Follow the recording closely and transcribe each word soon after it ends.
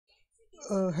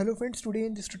Hello friends, today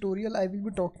in this tutorial I will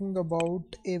be talking about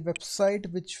a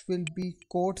website which will be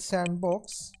code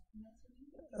sandbox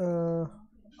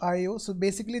IO. So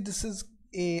basically this is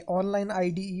a online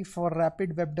IDE for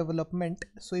rapid web development.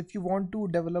 So if you want to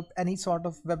develop any sort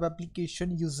of web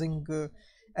application using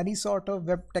any sort of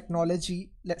web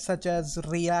technology such as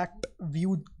React,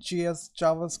 Vue.js,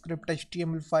 JavaScript,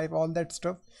 HTML5, all that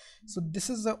stuff. So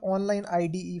this is the online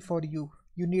IDE for you.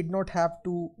 You need not have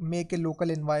to make a local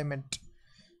environment.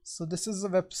 So this is the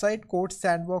website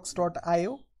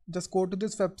codesandbox.io. Just go to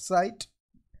this website,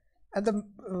 and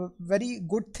the very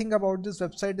good thing about this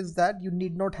website is that you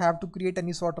need not have to create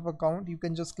any sort of account. You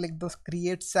can just click the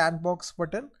create sandbox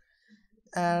button,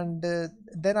 and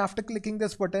then after clicking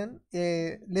this button,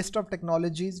 a list of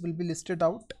technologies will be listed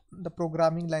out, the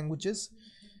programming languages.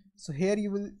 So here you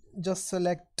will just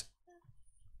select,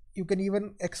 you can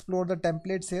even explore the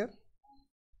templates here.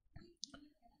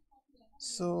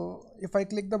 So if I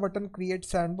click the button create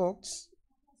sandbox,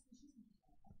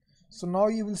 so now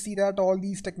you will see that all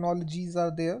these technologies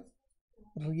are there: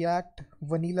 React,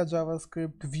 vanilla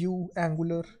JavaScript, Vue,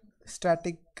 Angular,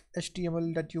 static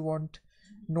HTML that you want,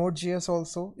 Node.js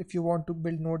also. If you want to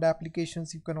build Node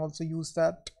applications, you can also use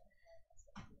that,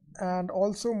 and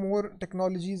also more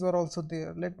technologies are also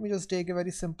there. Let me just take a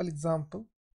very simple example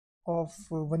of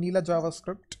vanilla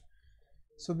JavaScript.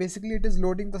 So basically it is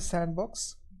loading the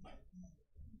sandbox,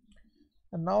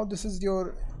 and now this is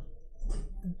your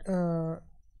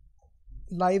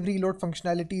live reload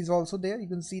functionality is also there. You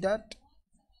can see that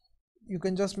you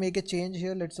can just make a change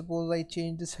here. Let's suppose I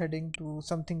change this heading to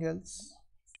something else.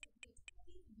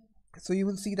 So you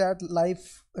will see that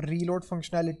live reload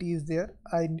functionality is there.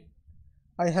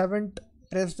 I haven't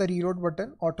pressed the reload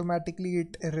button. Automatically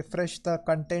it refresh the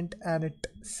content and it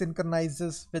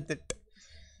synchronizes with it.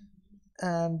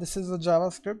 And this is the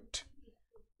JavaScript.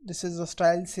 This is the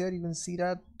styles here. You can see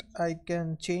that I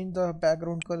can change the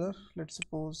background color. Let's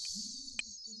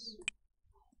suppose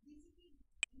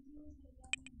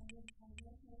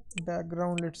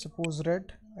background, let's suppose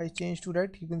red. I change to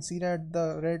red. You can see that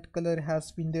the red color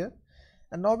has been there.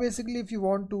 And now basically if you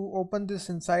want to open this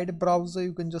inside a browser,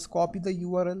 you can just copy the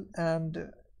URL, and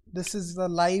this is the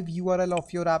live URL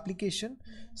of your application.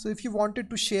 So if you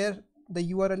wanted to share the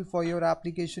URL for your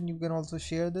application, you can also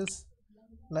share this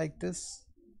like this.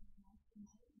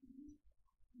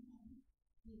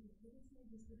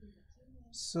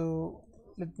 So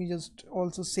let me just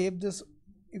also save this.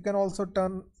 You can also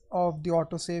turn off the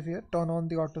autosave here, turn on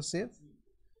the autosave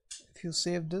if you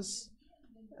save this.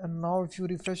 And now if you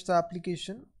refresh the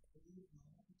application,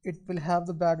 it will have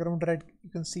the background red. You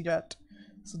can see that.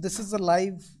 So this is the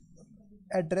live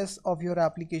address of your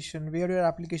application, where your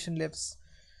application lives.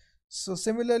 So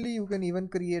similarly you can even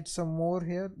create some more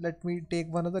here. Let me take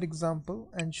one other example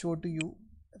and show to you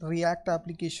React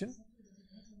application.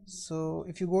 So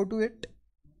if you go to it,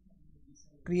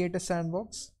 create a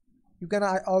sandbox, you can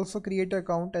also create an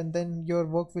account, and then your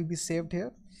work will be saved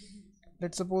here.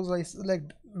 Let's suppose I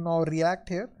select now React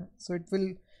here. So it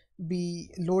will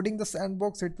be loading the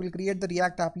sandbox. It will create the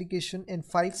React application in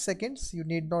 5 seconds. You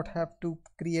need not have to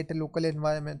create a local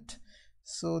environment.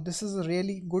 So this is a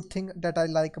really good thing that I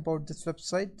like about this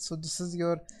website. So this is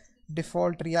your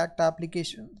default React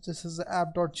application. This is the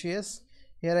app.js.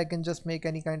 Here I can just make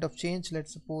any kind of change.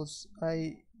 Let's suppose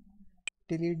I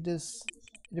delete this,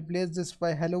 replace this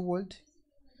by hello world.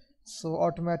 So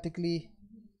automatically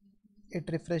it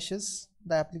refreshes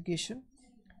the application,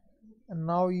 and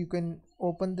now you can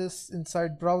open this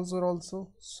inside browser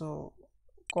also. So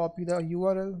copy the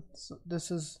URL. So this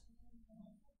is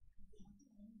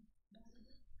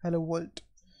hello world.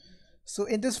 So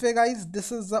in this way guys,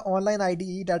 this is the online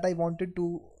IDE that I wanted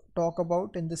to talk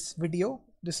about in this video.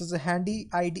 This is a handy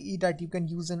IDE that you can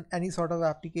use in any sort of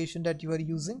application that you are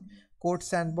using,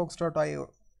 codesandbox.io.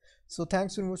 So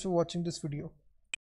thanks very much for watching this video.